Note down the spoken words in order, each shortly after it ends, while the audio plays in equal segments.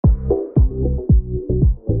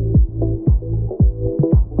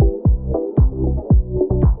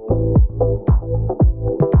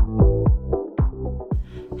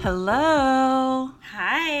Hello.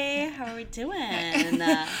 Hi, how are we doing?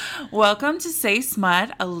 Welcome to Say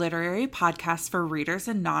Smut, a literary podcast for readers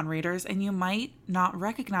and non-readers, and you might not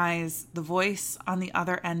recognize the voice on the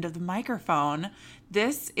other end of the microphone.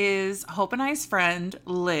 This is Hope and I's friend,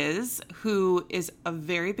 Liz, who is a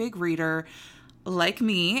very big reader like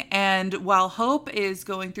me, and while Hope is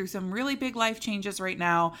going through some really big life changes right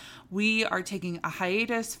now, we are taking a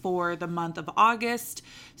hiatus for the month of August,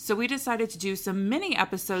 so we decided to do some mini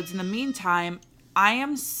episodes in the meantime. I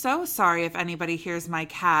am so sorry if anybody hears my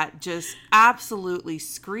cat just absolutely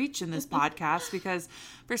screech in this podcast because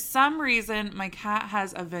for some reason my cat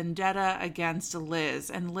has a vendetta against Liz,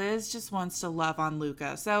 and Liz just wants to love on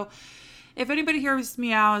Luca. So if anybody hears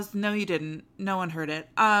meows, no, you didn't. No one heard it.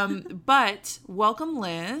 But welcome,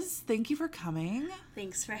 Liz. Thank you for coming.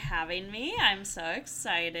 Thanks for having me. I'm so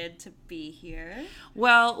excited to be here.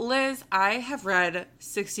 Well, Liz, I have read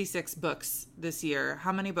 66 books this year.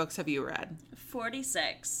 How many books have you read?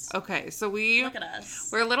 46. Okay, so Look at us.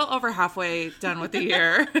 We're a little over halfway done with the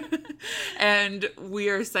year. And we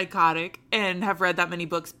are psychotic and have read that many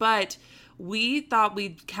books, but we thought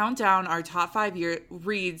we'd count down our top 5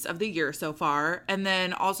 reads of the year so far, and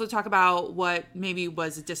then also talk about what maybe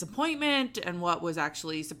was a disappointment and what was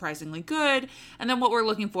actually surprisingly good, and then what we're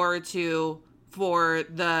looking forward to for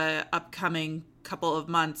the upcoming couple of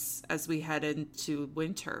months as we head into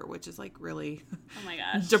winter, which is like really oh my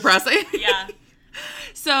gosh, depressing. Yeah.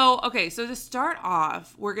 So to start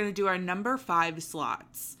off, we're going to do our number 5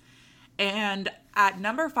 slots. And at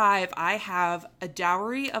number 5, I have A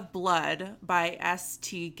Dowry of Blood by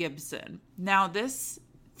S.T. Gibson. Now this,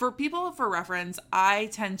 for reference, I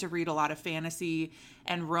tend to read a lot of fantasy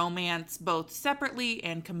and romance, both separately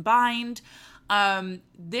and combined.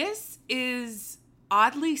 This is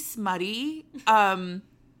oddly smutty.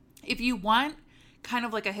 If you want kind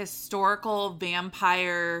of like a historical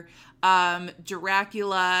vampire,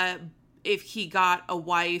 Dracula, if he got a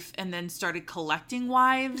wife and then started collecting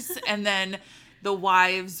wives and then the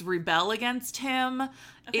wives rebel against him.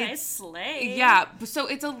 Okay, slay. Yeah, so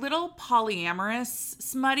it's a little polyamorous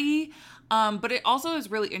smutty, but it also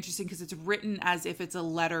is really interesting because it's written as if it's a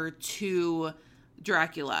letter to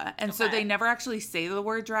Dracula. And so they never actually say the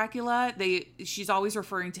word Dracula. She's always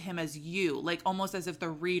referring to him as you, like almost as if the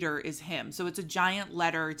reader is him. So it's a giant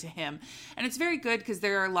letter to him. And it's very good because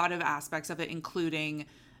there are a lot of aspects of it, including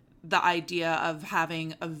the idea of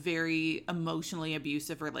having a very emotionally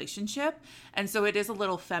abusive relationship. And so it is a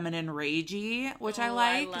little feminine ragey, which I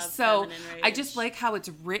like. I love so feminine rage. I just like how it's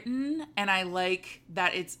written, and I like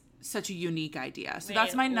that it's such a unique idea. So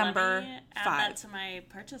that's my number 5. Add that to my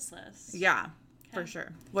purchase list. Yeah, for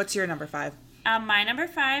sure. What's your number 5? My number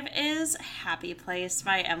 5 is Happy Place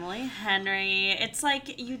by Emily Henry. It's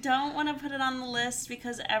like, you don't want to put it on the list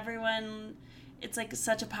because it's like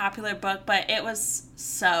such a popular book, but it was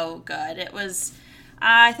so good. It was,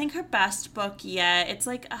 I think, her best book yet. It's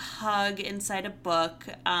like a hug inside a book.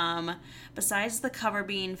 Besides the cover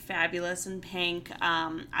being fabulous and pink,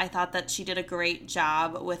 I thought that she did a great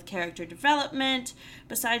job with character development,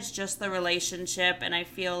 besides just the relationship, and I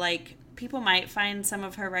feel like people might find some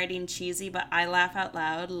of her writing cheesy, but I laugh out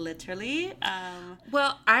loud, literally.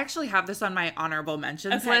 Well, I actually have this on my honorable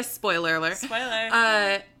mentions list. Spoiler alert.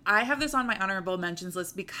 Spoiler. I have this on my honorable mentions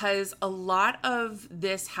list because a lot of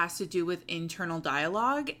this has to do with internal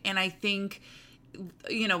dialogue. And I think,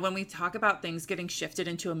 when we talk about things getting shifted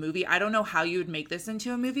into a movie, I don't know how you would make this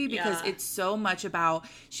into a movie because it's so much about,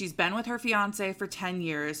 she's been with her fiance for 10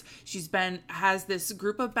 years. Has this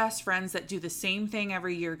group of best friends that do the same thing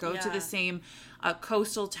every year, go to the same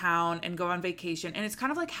coastal town and go on vacation. And it's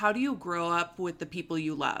kind of like, how do you grow up with the people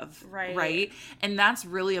you love? Right? And that's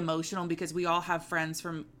really emotional because we all have friends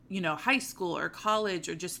from, high school or college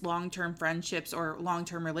or just long-term friendships or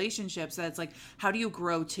long-term relationships that it's like, how do you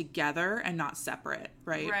grow together and not separate,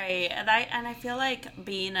 right? Right. And I feel like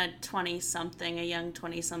being a young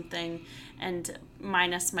 20-something, and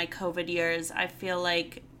minus my COVID years, I feel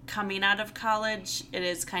like coming out of college, it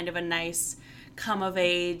is kind of a nice come of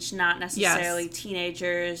age, not necessarily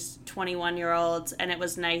teenagers, 21-year-olds, and it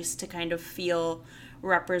was nice to kind of feel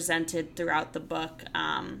represented throughout the book.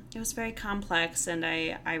 It was very complex, and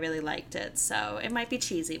I really liked it. So it might be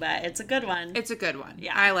cheesy, but it's a good one. It's a good one.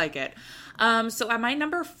 Yeah. I like it. So at my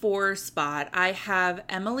number 4 spot, I have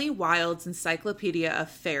Emily Wilde's Encyclopedia of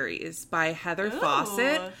Fairies by Heather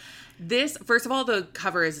Fawcett. This, first of all, the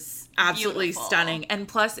cover is absolutely Beautiful. stunning. And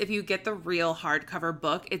plus, if you get the real hardcover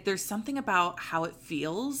book, there's something about how it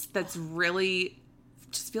feels that's really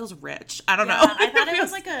just feels rich. I don't know. I thought it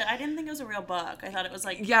was like I didn't think it was a real book. I thought it was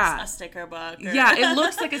like a sticker book. Yeah, it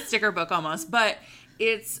looks like a sticker book almost, but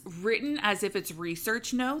it's written as if it's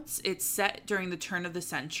research notes. It's set during the turn of the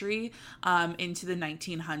century into the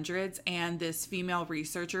 1900s. And this female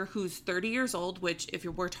researcher who's 30 years old, which if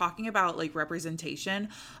we're talking about like representation,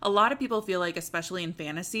 a lot of people feel like, especially in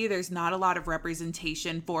fantasy, there's not a lot of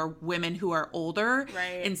representation for women who are older.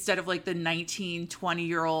 Right. Instead of like the 19,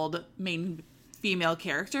 20-year-old main female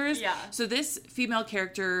characters. Yeah. So this female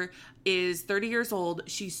character is 30 years old.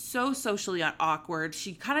 She's so socially awkward.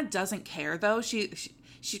 She kind of doesn't care though. She's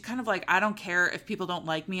kind of like, I don't care if people don't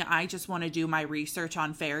like me. I just want to do my research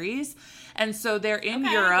on fairies. And so they're in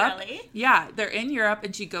Europe. Really? Yeah, they're in Europe,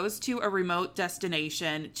 and she goes to a remote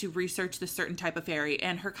destination to research this certain type of fairy.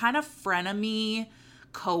 And her kind of frenemy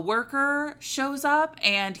coworker shows up,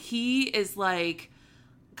 and he is like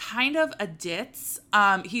kind of a ditz.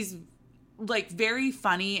 He's like very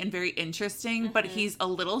funny and very interesting, but he's a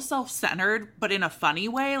little self-centered, but in a funny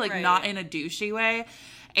way, like not in a douchey way.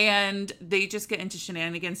 And they just get into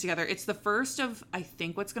shenanigans together. It's the first of, I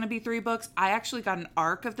think, what's going to be 3 books. I actually got an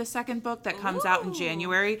arc of the second book that comes out in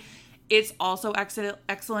January. It's also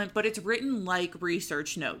excellent, but it's written like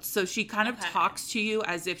research notes. So she kind of talks to you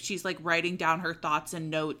as if she's like writing down her thoughts and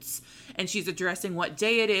notes, and she's addressing what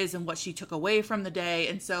day it is and what she took away from the day.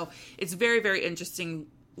 And so it's very, very interesting,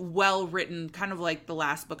 well written, kind of like the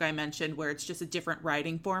last book I mentioned, where it's just a different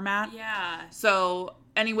writing format. Yeah. So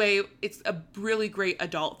anyway, it's a really great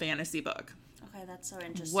adult fantasy book. Okay, that's so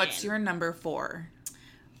interesting. What's your number 4?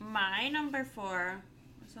 My number 4,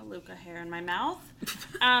 there's a Luca hair in my mouth,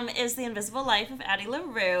 is The Invisible Life of Addie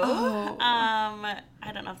LaRue. Oh. I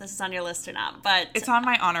don't know if this is on your list or not, but it's on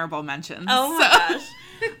my honorable mentions. Oh my gosh.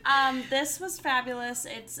 This was fabulous.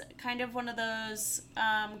 It's kind of one of those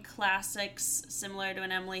classics similar to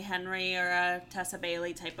an Emily Henry or a Tessa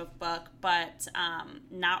Bailey type of book, but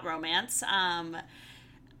not romance.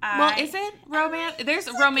 Well, is it romance? There's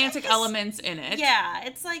romantic elements in it. Yeah,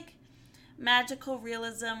 it's like magical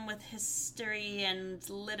realism with history and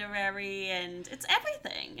literary, and it's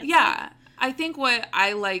everything. It's like, I think what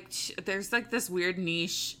I liked, there's like this weird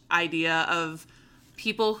niche idea of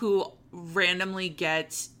people who randomly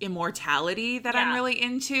get immortality that I'm really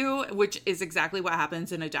into, which is exactly what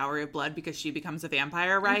happens in A Dowry of Blood, because she becomes a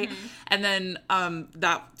vampire, right? And then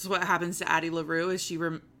that's what happens to Addie LaRue, is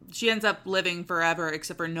she ends up living forever,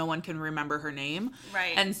 except for no one can remember her name.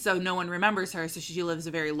 Right. And so no one remembers her, so she lives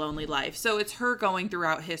a very lonely life. So it's her going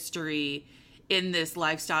throughout history in this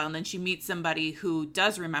lifestyle, and then she meets somebody who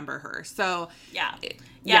does remember her. So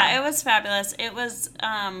it was fabulous. It was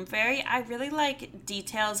I really like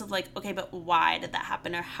details of like, okay, but why did that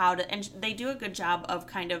happen, or how did, and they do a good job of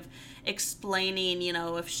kind of explaining, you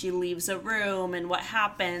know, if she leaves a room and what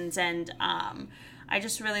happens. And I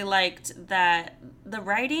just really liked that the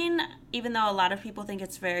writing, even though a lot of people think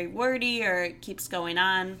it's very wordy or it keeps going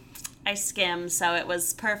on, I skim, so it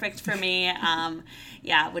was perfect for me.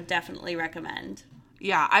 Would definitely recommend.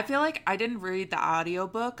 Yeah, I feel like I didn't read the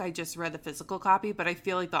audiobook. I just read the physical copy, but I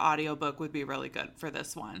feel like the audiobook would be really good for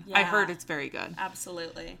this one. Yeah, I heard it's very good.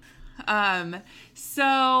 Absolutely.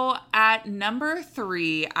 So at number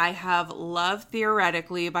 3, I have Love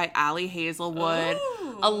Theoretically by Ali Hazelwood.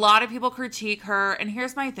 Ooh. A lot of people critique her, and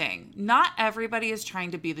here's my thing. Not everybody is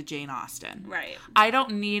trying to be the Jane Austen. Right. I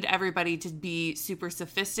don't need everybody to be super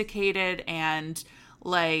sophisticated and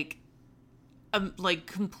like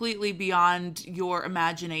completely beyond your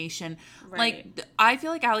imagination. Right. Like, I feel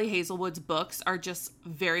like Ali Hazelwood's books are just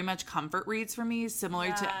very much comfort reads for me,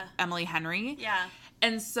 similar to Emily Henry. Yeah.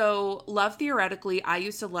 And so Love Theoretically, I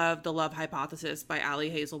used to love The Love Hypothesis by Ali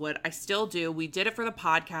Hazelwood. I still do. We did it for the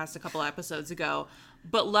podcast a couple episodes ago.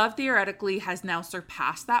 But Love Theoretically has now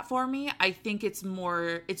surpassed that for me. I think it's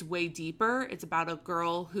way deeper. It's about a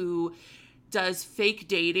girl who does fake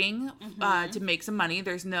dating to make some money.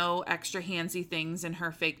 There's no extra handsy things in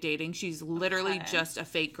her fake dating. She's literally just a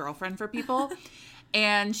fake girlfriend for people.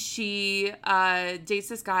 And she dates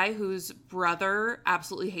this guy whose brother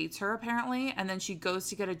absolutely hates her, apparently. And then she goes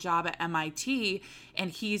to get a job at MIT,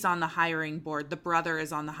 and he's on the hiring board. The brother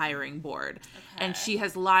is on the hiring board. Okay. And she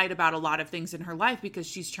has lied about a lot of things in her life because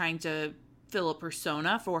she's trying to fill a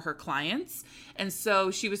persona for her clients. And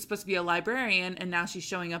so she was supposed to be a librarian, and now she's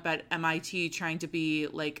showing up at MIT trying to be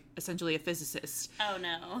like essentially a physicist. Oh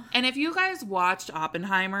no. And if you guys watched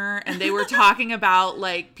Oppenheimer and they were talking about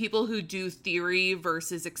like people who do theory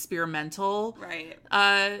versus experimental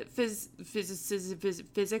physics.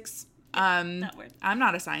 That word. I'm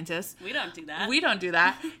not a scientist. We don't do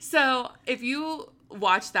that. So if you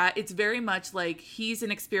watch that, it's very much like he's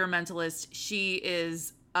an experimentalist. She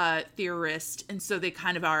is theorist, and so they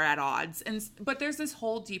kind of are at odds. But there's this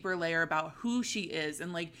whole deeper layer about who she is,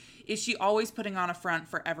 and like, is she always putting on a front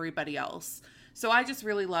for everybody else? So I just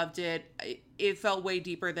really loved it. It felt way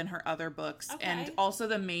deeper than her other books. Okay. And also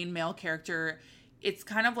the main male character, it's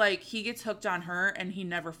kind of like he gets hooked on her and he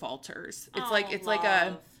never falters.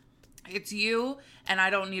 It's you, and I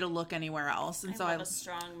don't need to look anywhere else. And I love a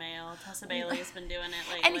strong male. Tessa Bailey has been doing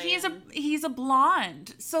it lately. And he's a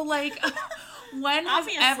blonde. So like, when has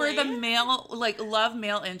ever the male, like, love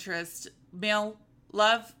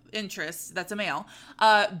interest, that's a male,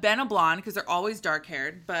 been a blonde, because they're always dark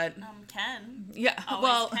haired, but Ken. Yeah,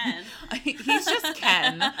 always Ken. He's just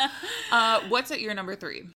Ken. What's at your number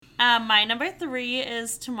 3? My number 3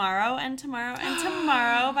 is Tomorrow and Tomorrow and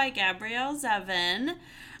Tomorrow by Gabrielle Zevin.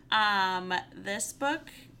 This book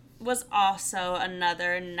was also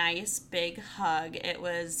another nice big hug. It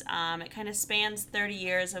was, it kind of spans 30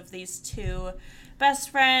 years of these two best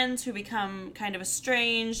friends who become kind of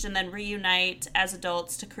estranged and then reunite as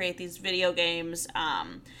adults to create these video games,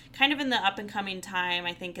 kind of in the up and coming time,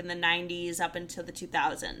 I think in the 90s up until the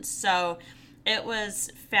 2000s. So it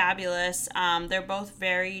was fabulous. They're both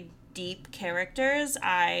very deep characters.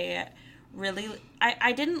 I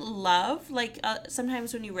didn't love, like,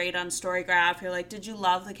 sometimes when you rate on Storygraph, you're like, did you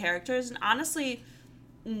love the characters? And honestly,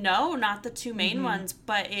 no, not the two main ones,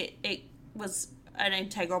 but it was an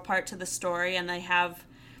integral part to the story, and it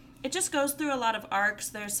just goes through a lot of arcs.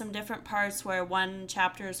 There's some different parts where one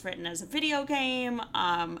chapter is written as a video game.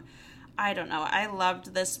 I don't know. I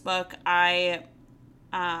loved this book. I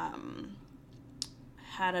had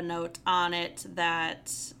a note on it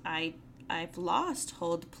that I've lost.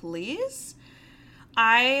 Hold, please.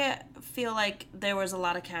 I feel like there was a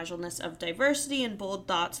lot of casualness of diversity and bold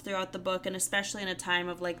thoughts throughout the book, and especially in a time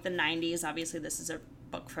of like the 90s. Obviously, this is a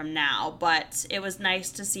book from now, but it was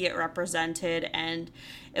nice to see it represented, and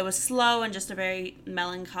it was slow and just a very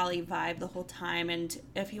melancholy vibe the whole time. And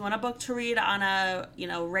if you want a book to read on a,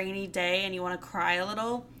 rainy day and you want to cry a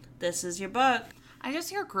little, this is your book. I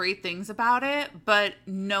just hear great things about it, but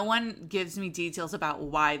no one gives me details about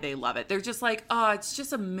why they love it. They're just like, oh, it's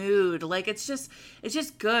just a mood. Like, it's just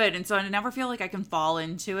good. And so I never feel like I can fall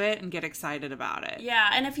into it and get excited about it.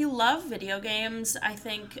 Yeah, and if you love video games, I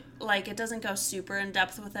think, like, it doesn't go super in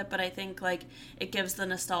depth with it, but I think, like, it gives the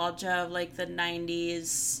nostalgia of, like, the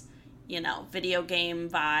 90s, video game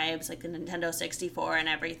vibes, like the Nintendo 64 and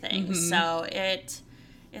everything. Mm-hmm. So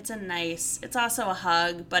it's also a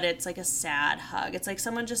hug, but it's like a sad hug. It's like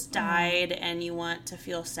someone just died and you want to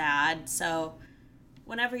feel sad. So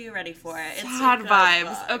whenever you're ready for it, it's sad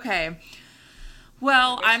vibes. Book. Okay.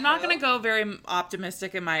 Well, I'm not going to go very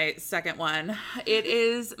optimistic in my second one.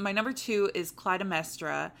 My number 2 is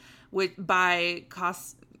Clytemnestra by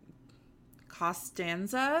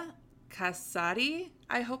Costanza Casati.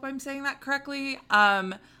 I hope I'm saying that correctly.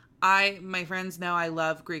 My friends know I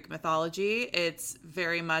love Greek mythology. It's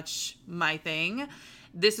very much my thing.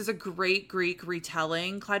 This is a great Greek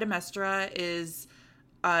retelling. Clytemnestra is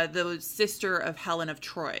the sister of Helen of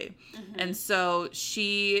Troy. Mm-hmm. And so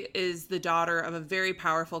she is the daughter of a very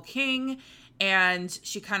powerful king, and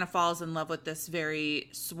she kind of falls in love with this very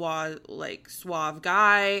suave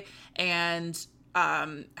guy, and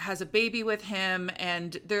has a baby with him,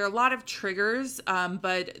 and there are a lot of triggers,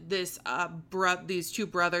 but these two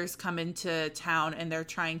brothers come into town and they're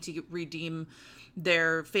trying to redeem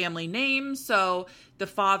their family name. So the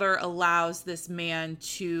father allows this man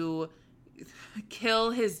to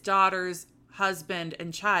kill his daughter's husband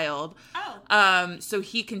and child. So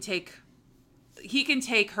he can take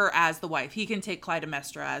her as the wife. He can take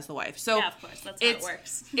Clytemnestra as the wife. So yeah, of course, that's how it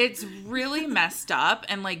works. It's really messed up,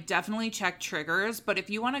 and like definitely check triggers. But if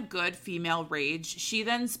you want a good female rage, she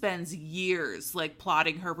then spends years like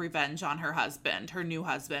plotting her revenge on her new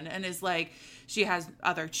husband, and is like, she has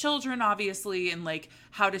other children, obviously, and like,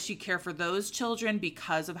 how does she care for those children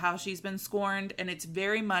because of how she's been scorned? And it's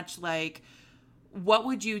very much like, what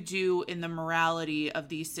would you do in the morality of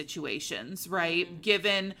these situations, right? Mm-hmm.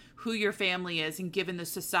 Given who your family is and given the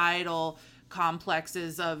societal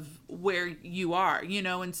complexes of where you are,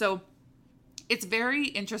 and so it's very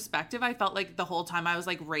introspective. I felt like the whole time I was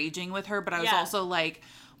like raging with her, but I was also like,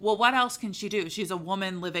 well, what else can she do? She's a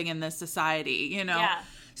woman living in this society, Yeah.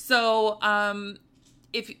 So,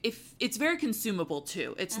 if it's very consumable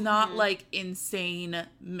too. It's not like insane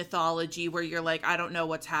mythology where you're like, I don't know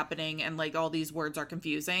what's happening and like all these words are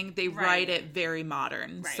confusing. They write it very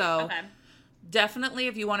modern. Right. So definitely,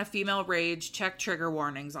 if you want a female rage, check trigger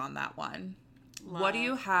warnings on that one. Love. What do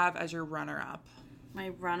you have as your runner-up? My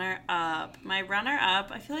runner-up,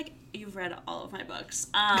 I feel like you've read all of my books,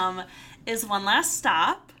 is One Last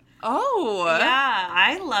Stop. Oh. Yeah,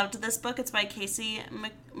 I loved this book. It's by Casey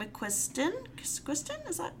McQuiston. Quiston?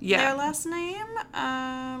 Is that their last name?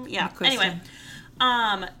 Yeah. McQuiston. Anyway,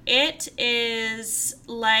 it is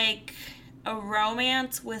like a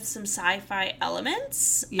romance with some sci-fi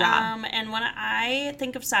elements. Yeah. And when I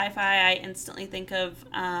think of sci-fi, I instantly think of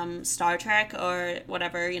Star Trek or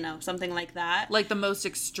whatever, something like that. Like the most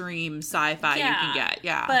extreme sci-fi you can get.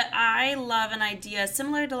 Yeah. But I love an idea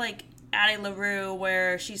similar to like Addie LaRue,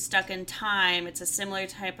 where she's stuck in time. It's a similar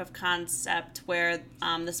type of concept where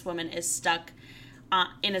this woman is stuck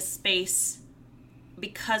in a space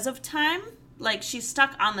because of time. Like, she's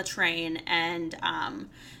stuck on the train, and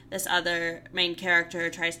this other main character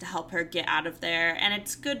tries to help her get out of there. And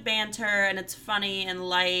it's good banter, and it's funny and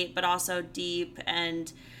light, but also deep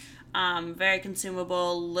and very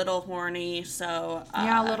consumable, little horny. So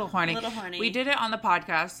yeah, a little horny. Little horny. We did it on the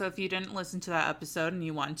podcast, so if you didn't listen to that episode and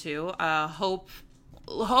you want to,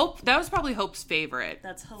 Hope, that was probably Hope's favorite.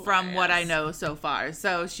 That's hilarious. From what I know so far.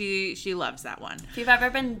 So she loves that one. If you've ever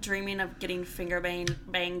been dreaming of getting finger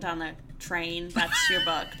banged on a train, that's your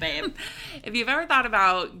book, babe. If you've ever thought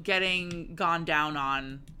about getting gone down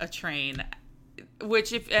on a train,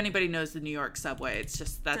 which if anybody knows the New York subway, it's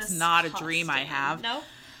just, that's disgusting. Not a dream I have. Nope.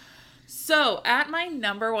 So at my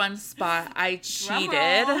number one spot, I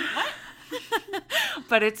cheated.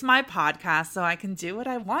 But it's my podcast, so I can do what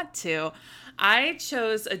I want to. I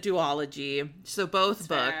chose a duology, so both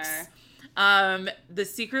books. The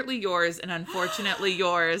Secretly Yours and Unfortunately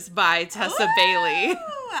Yours by Tessa Bailey.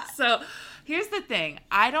 So here's the thing.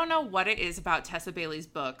 I don't know what it is about Tessa Bailey's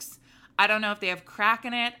books. I don't know if they have crack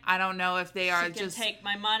in it. I don't know if they are just... She can take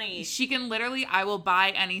my money. She can literally... I will buy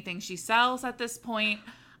anything she sells at this point.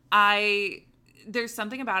 There's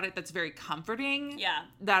something about it that's very comforting. Yeah.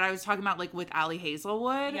 That I was talking about, like, with Ali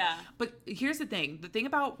Hazelwood. Yeah. But here's the thing. The thing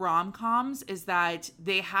about rom-coms is that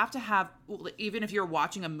they have to have, even if you're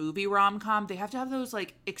watching a movie rom-com, they have to have those,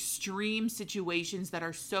 like, extreme situations that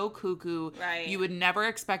are so cuckoo. Right. You would never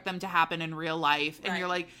expect them to happen in real life. And you're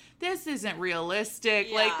like, this isn't realistic.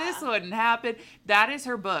 Yeah. Like, this wouldn't happen. That is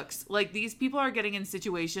her books. Like, these people are getting in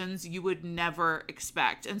situations you would never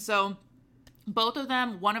expect. And so both of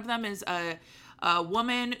them, one of them is a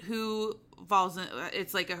woman who falls in,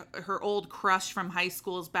 it's like her old crush from high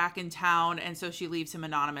school is back in town, and so she leaves him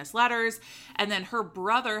anonymous letters. And then her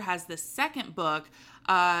brother has the second book,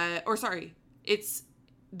 it's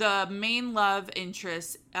the main love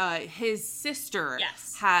interest, his sister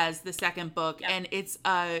has the second book, and it's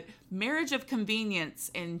a marriage of convenience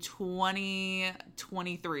in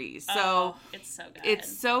 2023. So it's so good.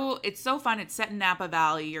 It's so fun. It's set in Napa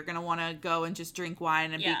Valley. You're gonna want to go and just drink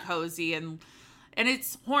wine and be cozy, and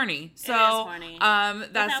it's horny. So it is horny.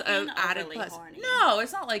 That's an added plus. Horny. No,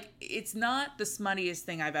 it's not like, it's not the smuttiest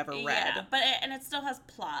thing I've ever read. Yeah, but it still has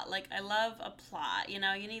plot. Like, I love a plot. You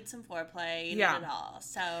need some foreplay. You need it all.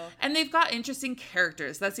 So, and they've got interesting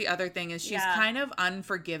characters. That's the other thing, is she's kind of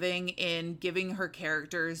unforgiving in giving her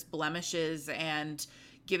characters blemishes and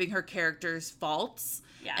giving her characters faults.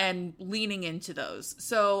 Yeah. And leaning into those.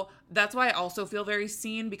 So that's why I also feel very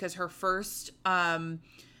seen, because her first,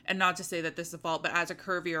 and not to say that this is a fault, but as a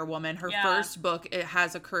curvier woman, her first book, it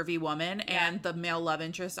has a curvy woman, and the male love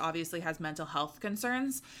interest obviously has mental health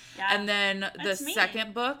concerns. Yeah. And then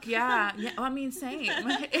second book, I mean, same.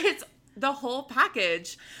 It's the whole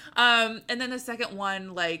package. And then the second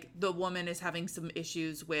one, like, the woman is having some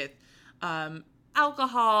issues with,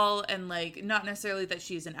 alcohol, and like, not necessarily that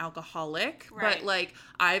she's an alcoholic, but like,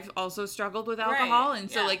 I've also struggled with alcohol,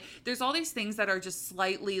 and so like, there's all these things that are just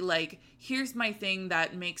slightly like, here's my thing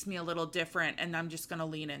that makes me a little different, and I'm just gonna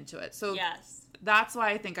lean into it. So that's why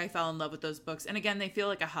I think I fell in love with those books, and again, they feel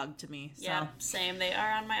like a hug to me. So. Yeah, same. They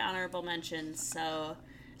are on my honorable mentions, so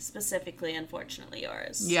specifically Unfortunately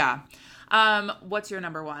Yours. Yeah. What's your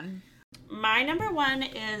number one? My number one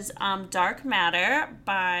is Dark Matter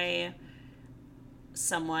by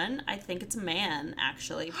someone. I think it's a man,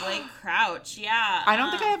 actually. Blake Crouch. Yeah. I don't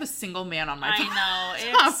think I have a single man on my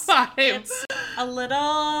top. It's a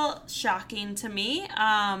little shocking to me.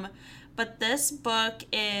 But this book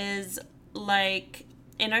is like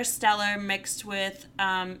Interstellar mixed with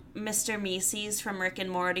Mr. Mises from Rick and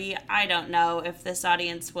Morty. I don't know if this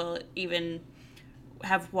audience will even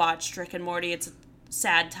have watched Rick and Morty. It's a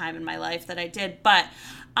sad time in my life that I did. But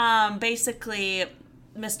basically,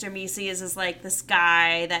 Mr. Mises is like this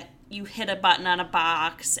guy that you hit a button on a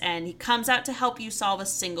box, and he comes out to help you solve a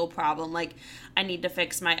single problem. Like, I need to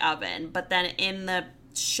fix my oven. But then in the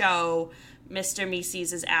show, Mr.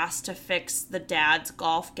 Mises is asked to fix the dad's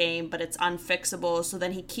golf game, but it's unfixable. So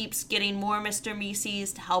then he keeps getting more Mr.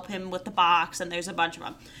 Mises to help him with the box, and there's a bunch of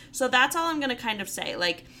them. So that's all I'm going to kind of say.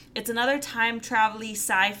 Like, it's another time travel-y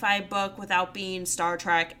sci-fi book without being Star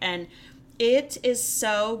Trek, and it is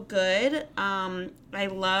so good. I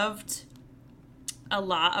loved a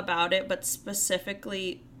lot about it, but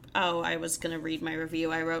specifically... Oh, I was going to read my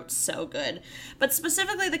review. I wrote so good. But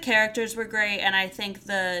specifically, the characters were great, and I think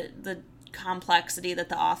the complexity that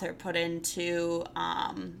the author put into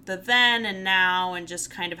the then and now and just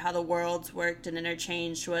kind of how the worlds worked and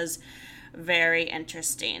interchanged was very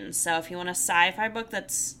interesting. So if you want a sci-fi book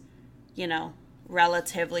that's, you know,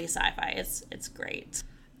 relatively sci-fi, it's great.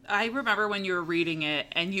 I remember when you were reading it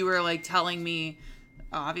and you were like telling me,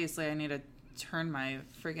 obviously I need to turn my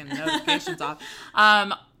freaking notifications off.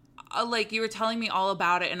 Like, you were telling me all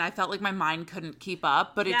about it, and I felt like my mind couldn't keep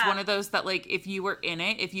up. But it's one of those that, like, if you were in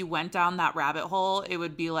it, if you went down that rabbit hole, it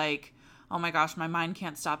would be like, oh my gosh, my mind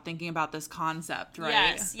can't stop thinking about this concept, right?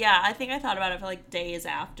 Yes, yeah. I think I thought about it for, like, days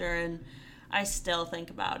after, and I still think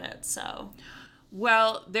about it, so...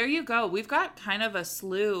 Well, there you go. We've got kind of a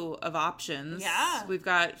slew of options. Yeah. We've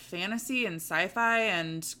got fantasy and sci-fi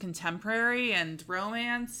and contemporary and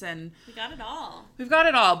romance, and... We got it all. We've got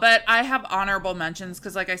it all, but I have honorable mentions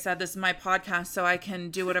because, like I said, this is my podcast, so I can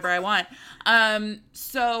do whatever I want.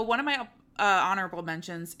 So one of my honorable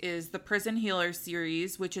mentions is the Prison Healer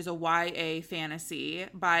series, which is a YA fantasy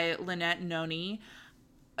by Lynette Noni.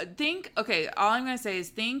 All I'm going to say is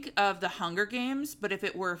think of the Hunger Games, but if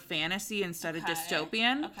it were fantasy instead of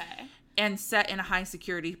dystopian, and set in a high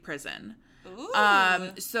security prison. Ooh.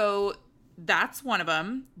 So that's one of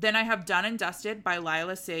them. Then I have Done and Dusted by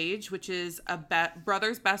Lila Sage, which is a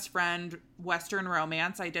brother's best friend Western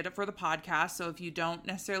romance. I did it for the podcast, so if you don't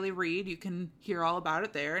necessarily read, you can hear all about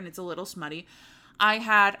it there, and it's a little smutty. I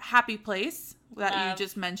had Happy Place that you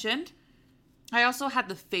just mentioned. I also had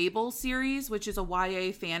the Fable series, which is a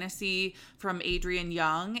YA fantasy from Adrienne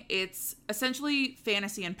Young. It's essentially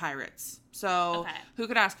fantasy and pirates. So who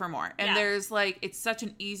could ask for more? And there's like, it's such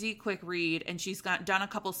an easy, quick read. And she's done a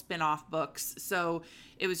couple spin-off books. So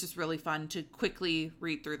it was just really fun to quickly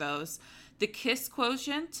read through those. The Kiss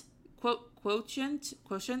Quotient.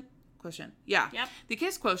 Yeah. Yep. The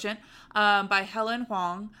Kiss Quotient by Helen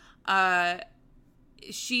Huang.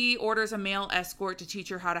 She orders a male escort to teach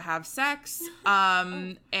her how to have sex,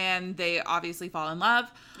 and they obviously fall in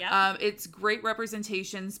love. Yep. It's great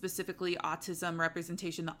representation, specifically autism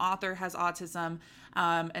representation. The author has autism,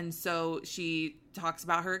 and so she talks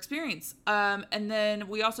about her experience. And then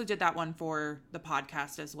we also did that one for the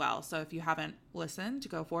podcast as well. So if you haven't listened,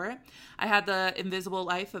 go for it. I had The Invisible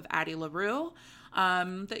Life of Addie LaRue.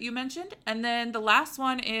 That you mentioned. And then the last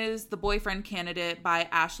one is The Boyfriend Candidate by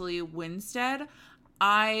Ashley Winstead.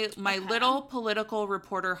 My little political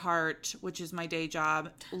reporter heart, which is my day job,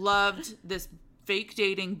 loved this fake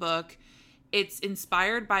dating book. It's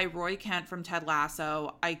inspired by Roy Kent from Ted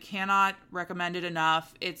Lasso. I cannot recommend it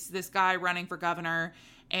enough. It's this guy running for governor,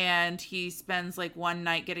 and he spends like one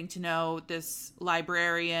night getting to know this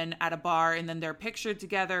librarian at a bar, and then they're pictured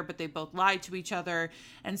together, but they both lied to each other.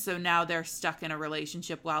 And so now they're stuck in a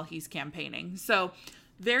relationship while he's campaigning. So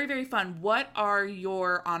very, very fun. What are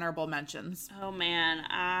your honorable mentions? Oh, man.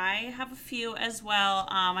 I have a few as well.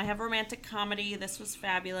 I have romantic comedy. This was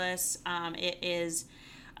fabulous. It is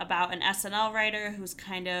about an SNL writer who's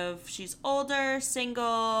she's older,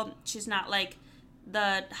 single. She's not like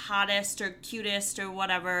the hottest or cutest or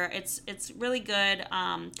whatever. It's really good.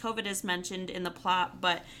 COVID is mentioned in the plot,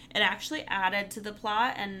 but it actually added to the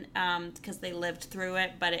plot, and because they lived through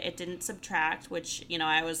it, but it didn't subtract, which, when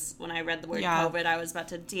I read the word COVID, I was about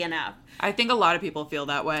to DNF. I think a lot of people feel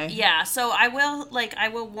that way. Yeah, so I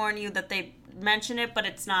will warn you that they mention it, but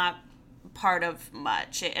it's not part of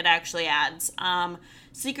much. It actually adds.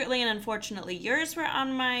 Secretly and Unfortunately Yours were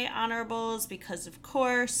on my honorables because, of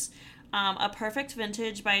course, A Perfect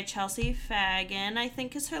Vintage by Chelsea Fagan, I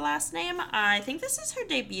think is her last name. I think this is her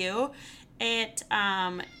debut. It's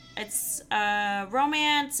a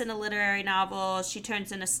romance and a literary novel. She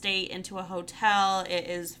turns an estate into a hotel. It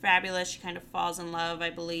is fabulous. She kind of falls in love, I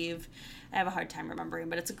believe. I have a hard time remembering,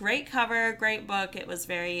 but it's a great cover, great book. It was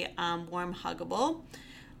very warm, huggable.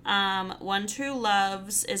 One True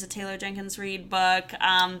Loves is a Taylor Jenkins Reid book,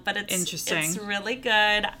 but it's really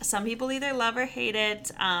good. Some people either love or hate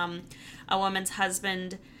it. A woman's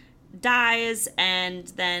husband dies, and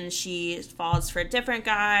then she falls for a different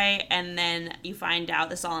guy, and then you find out,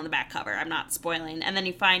 this is all on the back cover, I'm not spoiling, and then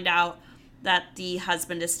you find out that the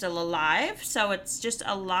husband is still alive. So it's just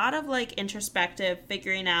a lot of introspective,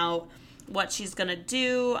 figuring out what she's gonna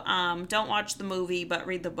do. Don't watch the movie, but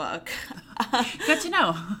read the book. Good to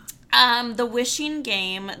know. The Wishing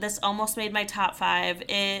Game. This almost made my top 5.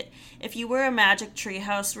 If you were a Magic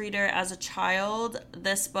Treehouse reader as a child,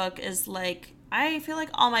 this book is like, I feel like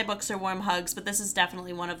all my books are warm hugs, but this is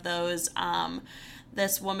definitely one of those.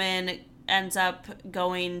 This woman ends up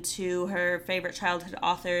going to her favorite childhood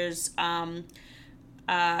author's island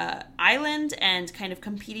and kind of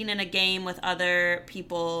competing in a game with other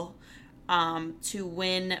people to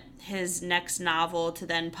win his next novel to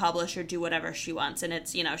then publish or do whatever she wants. And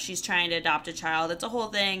it's, she's trying to adopt a child. It's a whole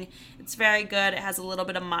thing. It's very good. It has a little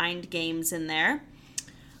bit of mind games in there.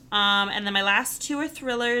 And then my last 2 are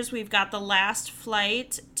thrillers. We've got The Last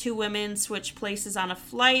Flight. 2 women switch places on a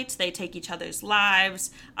flight. They take each other's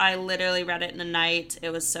lives. I literally read it in a night.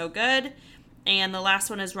 It was so good. And the last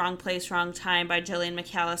one is Wrong Place, Wrong Time by Gillian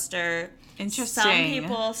McAllister. Interesting. Some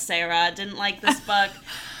people, Sarah, didn't like this book.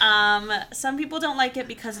 Some people don't like it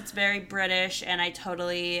because it's very British, and I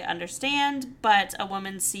totally understand. But a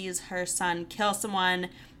woman sees her son kill someone,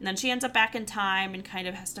 and then she ends up back in time and kind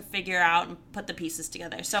of has to figure out and put the pieces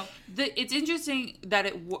together. So it's interesting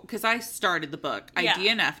that because I started the book. I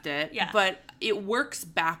DNF'd it, but it works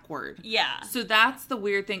backward. Yeah. So that's the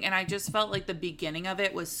weird thing. And I just felt like the beginning of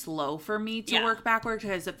it was slow for me to work backward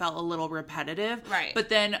because it felt a little repetitive. Right. But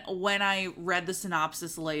then when I read the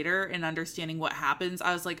synopsis later and understanding what happens,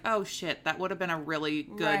 I was like, oh shit, that would have been a really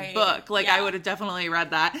good book. Like I would have definitely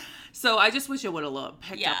read that. So I just wish it would have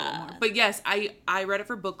picked up a little more. But yes, I read it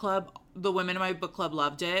for book club. The women in my book club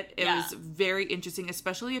loved it. It was very interesting,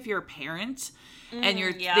 especially if you're a parent and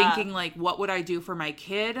you're thinking like, what would I do for my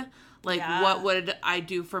kid? Like, what would I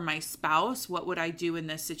do for my spouse? What would I do in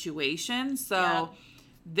this situation? So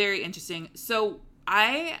very interesting. So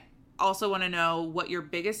I also want to know what your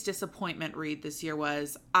biggest disappointment read this year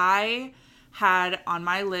was. I had on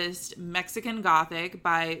my list Mexican Gothic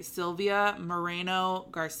by Silvia Moreno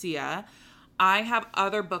Garcia. I have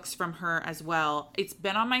other books from her as well. It's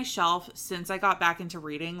been on my shelf since I got back into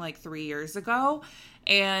reading like 3 years ago,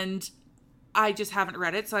 and I just haven't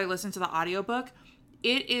read it, so I listened to the audiobook.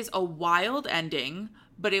 It is a wild ending,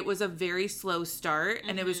 but it was a very slow start,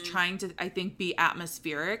 and it was trying to, I think, be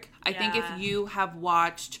atmospheric. I think if you have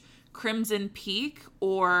watched Crimson Peak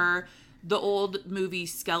or the old movie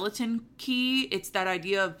Skeleton Key, it's that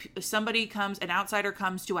idea of an outsider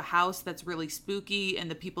comes to a house that's really spooky and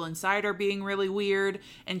the people inside are being really weird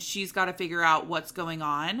and she's got to figure out what's going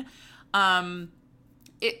on.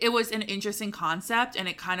 It was an interesting concept and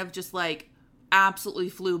it kind of just like absolutely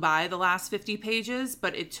flew by the last 50 pages,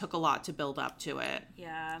 but it took a lot to build up to it.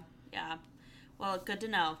 Yeah. Well, good to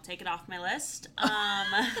know. Take it off my list.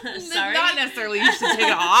 Sorry. Not necessarily you should take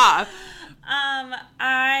it off.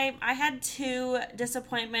 I had 2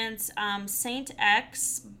 disappointments. Saint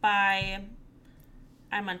X by,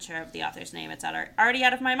 I'm unsure of the author's name. It's already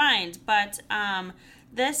out of my mind. But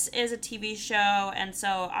this is a TV show, and so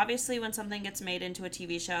obviously when something gets made into a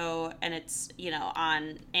TV show and it's,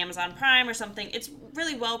 on Amazon Prime or something, it's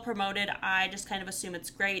really well promoted. I just kind of assume it's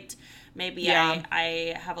great. Maybe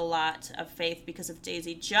I have a lot of faith because of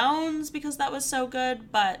Daisy Jones, because that was so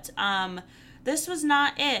good, but this was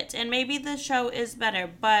not it, and maybe the show is better,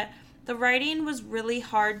 but the writing was really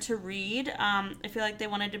hard to read. I feel like they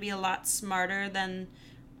wanted to be a lot smarter than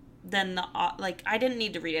I didn't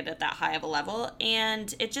need to read it at that high of a level,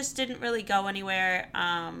 and it just didn't really go anywhere.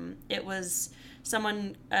 It was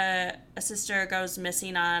a sister goes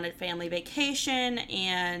missing on a family vacation,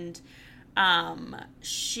 and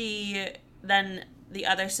the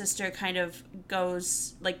other sister kind of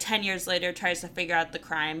goes, like 10 years later, tries to figure out the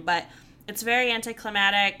crime, but it's very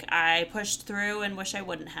anticlimactic. I pushed through and wish I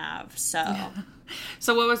wouldn't have, so...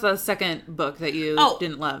 So what was the second book that you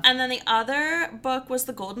didn't love? And then the other book was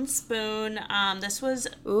The Golden Spoon. This was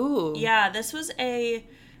a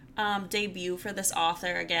debut for this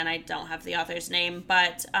author. Again, I don't have the author's name,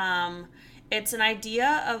 but it's an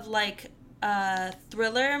idea of like a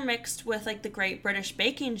thriller mixed with like the Great British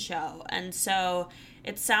Baking Show. And so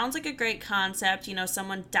it sounds like a great concept.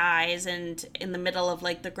 Someone dies and in the middle of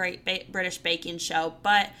like the Great British Baking Show,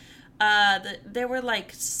 but there were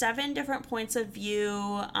like 7 different points of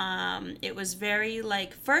view. It was very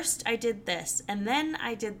like, first I did this and then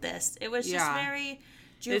I did this. It was just very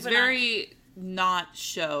juvenile. It's very not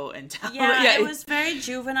show and tell. Yeah, it was very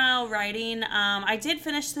juvenile writing. I did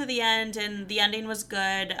finish to the end and the ending was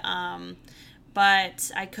good.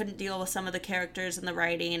 But I couldn't deal with some of the characters in the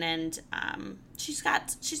writing, and she's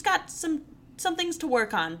got some things to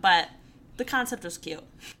work on, but the concept was cute.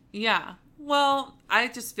 Yeah. Well, I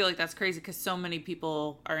just feel like that's crazy because so many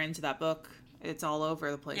people are into that book. It's all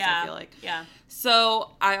over the place, Yeah. I feel like. Yeah.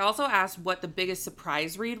 So I also asked what the biggest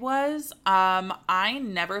surprise read was. I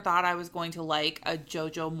never thought I was going to like a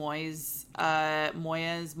Jojo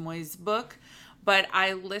Moyes book, but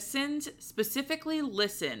I specifically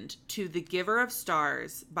listened to The Giver of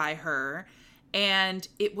Stars by her, and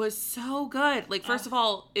it was so good. Like, first of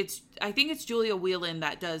all, I think it's Julia Whelan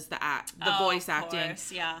that does the voice acting.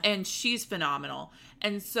 Course, yeah. And she's phenomenal.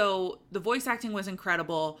 And so the voice acting was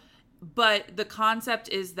incredible, but the concept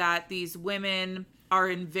is that these women are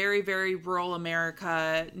in very, very rural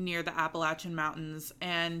America near the Appalachian Mountains,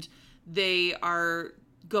 and they are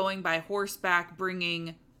going by horseback,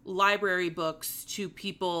 bringing library books to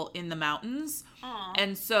people in the mountains. Aww.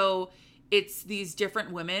 And so it's these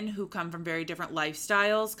different women who come from very different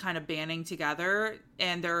lifestyles kind of banding together,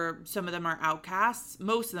 and some of them are outcasts.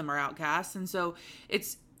 Most of them are outcasts. And so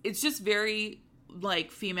it's just very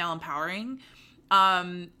like female empowering.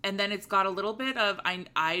 And then it's got a little bit of,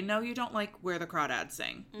 I know you don't like Where the Crawdads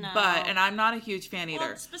Sing, No. and I'm not a huge fan either.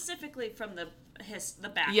 Well, specifically from the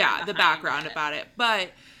background. Yeah, the background it. about it.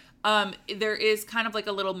 But there is kind of like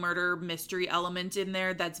a little murder mystery element in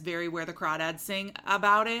there that's very Where the Crawdads Sing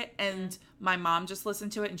about it. And my mom just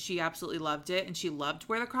listened to it and she absolutely loved it. And she loved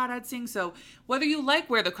Where the Crawdads Sing. So whether you like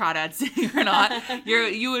Where the Crawdads Sing or not,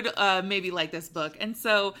 you would maybe like this book. And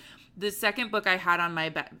so the second book I had on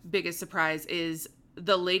my biggest surprise is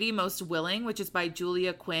The Lady Most Willing, which is by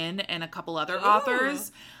Julia Quinn and a couple other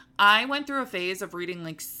authors. I went through a phase of reading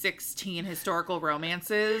like 16 historical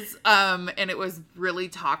romances, and it was really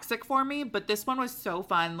toxic for me. But this one was so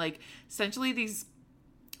fun. Like, essentially these,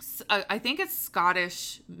 I think it's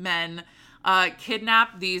Scottish men,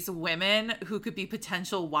 kidnap these women who could be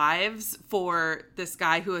potential wives for this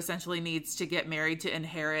guy who essentially needs to get married to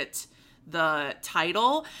inherit the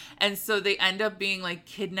title. And so they end up being like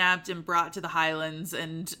kidnapped and brought to the Highlands,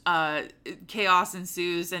 and chaos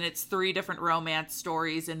ensues, and it's 3 different romance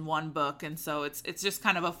stories in one book. And so it's just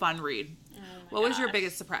kind of a fun read. What was your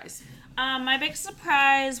biggest surprise? My biggest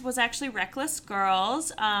surprise was actually Reckless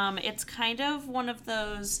Girls. It's kind of one of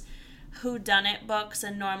those whodunit books,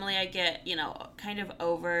 and normally I get, kind of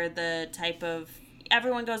over the type of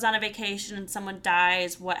everyone goes on a vacation and someone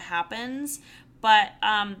dies, what happens? But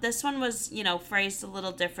this one was, phrased a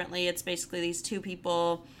little differently. It's basically these 2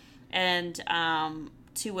 people and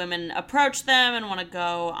 2 women approach them and want to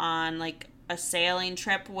go on like a sailing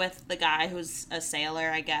trip with the guy who's a sailor,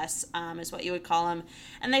 I guess, is what you would call him.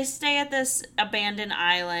 And they stay at this abandoned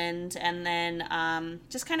island, and then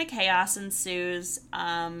just kind of chaos ensues.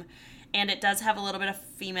 And it does have a little bit of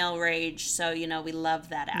female rage, so, we love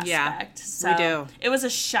that aspect. Yeah, so we do. It was a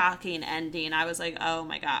shocking ending. I was like, oh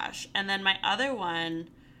my gosh. And then my other one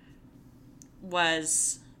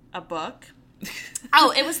was a book.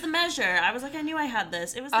 Oh, it was The Measure. I was like, I knew I had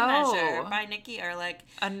this. It was The Measure by Nikki Erlich.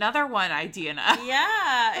 Another one, Diana.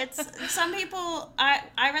 Yeah, it's some people.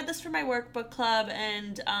 I read this for my workbook club,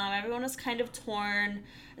 and everyone was kind of torn,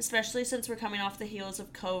 especially since we're coming off the heels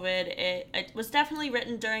of COVID. It was definitely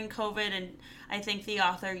written during COVID, and I think the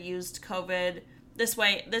author used COVID this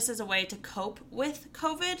way. This is a way to cope with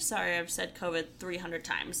COVID. Sorry, I've said COVID 300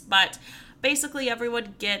 times, but basically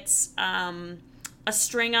everyone gets a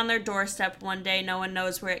string on their doorstep one day. No one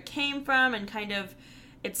knows where it came from, and kind of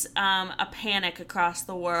it's a panic across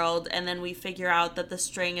the world, and then we figure out that the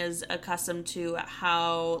string is accustomed to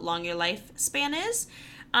how long your lifespan is,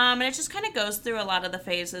 and it just kind of goes through a lot of the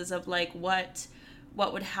phases of like what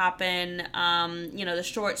would happen, the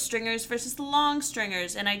short stringers versus the long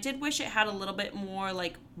stringers. And I did wish it had a little bit more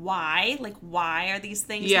like why are these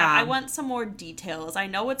things? Yeah, I want some more details. I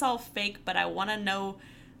know it's all fake, but I want to know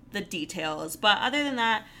the details. But other than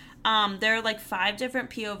that, there are like 5 different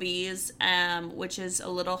POVs, which is a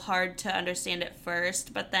little hard to understand at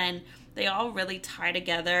first, but then they all really tie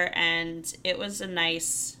together, and it was a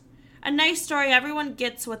nice story. Everyone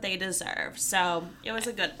gets what they deserve, so it was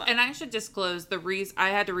a good book. And I should disclose the reason I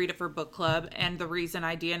had to read it for book club, and the reason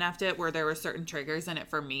I DNF'd it were there were certain triggers in it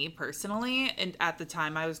for me personally, and at the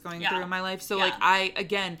time I was going through in my life. So it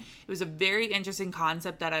was a very interesting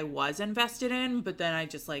concept that I was invested in, but then I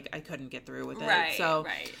just I couldn't get through with it.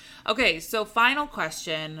 Right. Okay, so final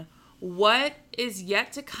question. What is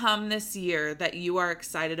yet to come this year that you are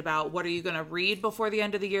excited about? What are you going to read before the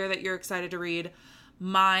end of the year that you're excited to read?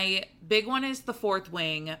 My big one is The Fourth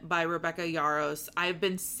Wing by Rebecca Yarros. I've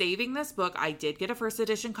been saving this book. I did get a first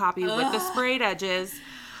edition copy with the sprayed edges.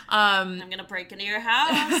 I'm going to break into your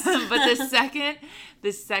house. But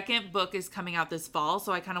the second book is coming out this fall,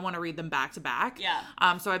 so I kind of want to read them back to back.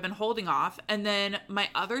 Yeah. So I've been holding off. And then my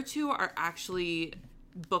other 2 are actually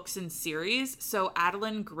books in series. So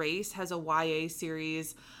Adeline Grace has a YA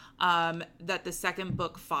series that the second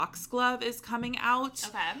book, Foxglove, is coming out.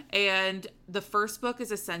 Okay. And the first book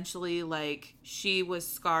is essentially like she was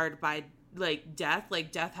scarred by like death.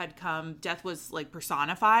 Like death was like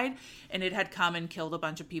personified, and it had come and killed a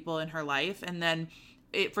bunch of people in her life. And then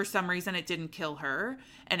it, for some reason, it didn't kill her,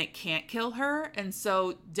 and it can't kill her. And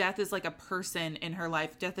so death is like a person in her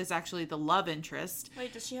life. Death is actually the love interest.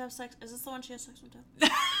 Wait, does she have sex? Is this the one she has sex with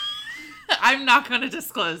death? I'm not going to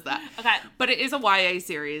disclose that. Okay. But it is a YA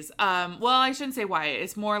series. Well, I shouldn't say YA.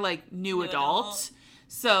 It's more like new adult.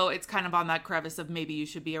 So it's kind of on that crevice of maybe you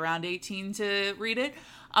should be around 18 to read it.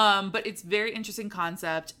 But it's very interesting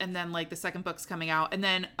concept. And then like the second book's coming out. And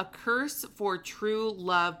then A Curse for True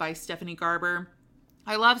Love by Stephanie Garber.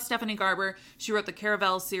 I love Stephanie Garber. She wrote the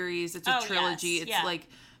Caravel series. It's a trilogy. Yes. It's like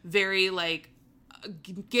very like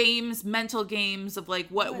mental games of like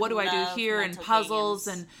what do I do here, and puzzles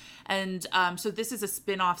games. and so this is a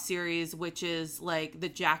spin-off series, which is like the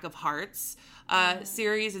Jack of Hearts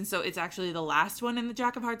series, and so it's actually the last one in the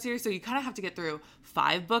Jack of Hearts series. So you kind of have to get through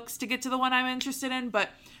 5 books to get to the one I'm interested in, but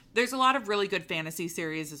there's a lot of really good fantasy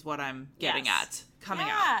series is what I'm getting at coming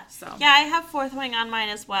out. So yeah, I have Fourth Wing on mine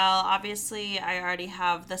as well. Obviously, I already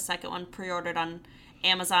have the second one pre-ordered on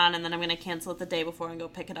Amazon, and then I'm going to cancel it the day before and go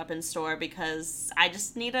pick it up in store because I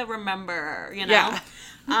just need to remember, you know. Yeah.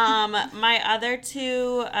 My other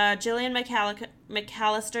two, Gillian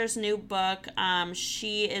McAllister's new book,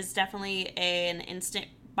 she is definitely an instant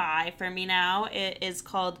buy for me now. It is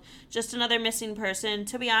called Just Another Missing Person.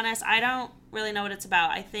 To be honest, I don't really know what it's about.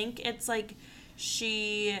 I think it's like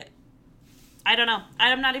I don't know.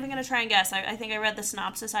 I'm not even going to try and guess. I think I read the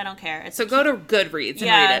synopsis. I don't care. So go to Goodreads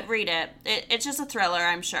and read it. It's just a thriller,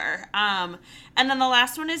 I'm sure. And then the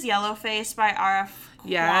last one is Yellowface by R.F.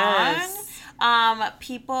 Kuang. Yes.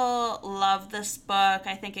 People love this book.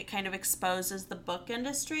 I think it kind of exposes the book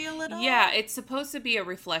industry a little. Yeah, it's supposed to be a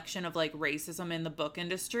reflection of like racism in the book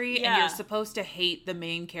industry, and you're supposed to hate the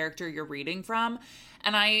main character you're reading from.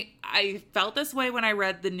 And I felt this way when I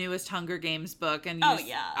read the newest Hunger Games book, and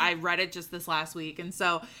I read it just this last week. And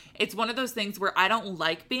so it's one of those things where I don't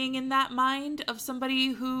like being in that mind of somebody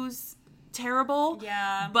who's terrible.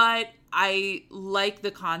 Yeah. But I like the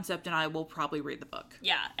concept, and I will probably read the book.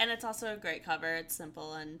 Yeah, and it's also a great cover. It's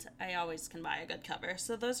simple, and I always can buy a good cover.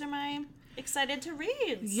 So those are my excited to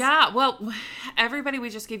read. Yeah, well, everybody, we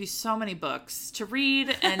just gave you so many books to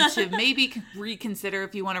read and to maybe reconsider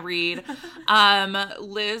if you want to read.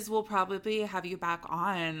 Liz will probably have you back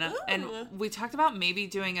on. Ooh. And we talked about maybe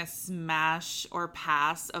doing a smash or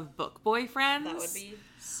pass of book boyfriends. That would be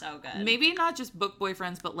so good. Maybe not just book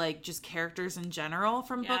boyfriends, but like just characters in general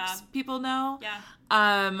from books people know.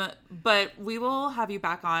 Yeah. But we will have you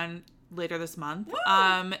back on later this month. Woo!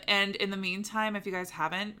 And in the meantime, if you guys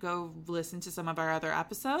haven't, go listen to some of our other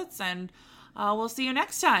episodes, and we'll see you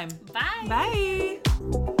next time. Bye. Bye.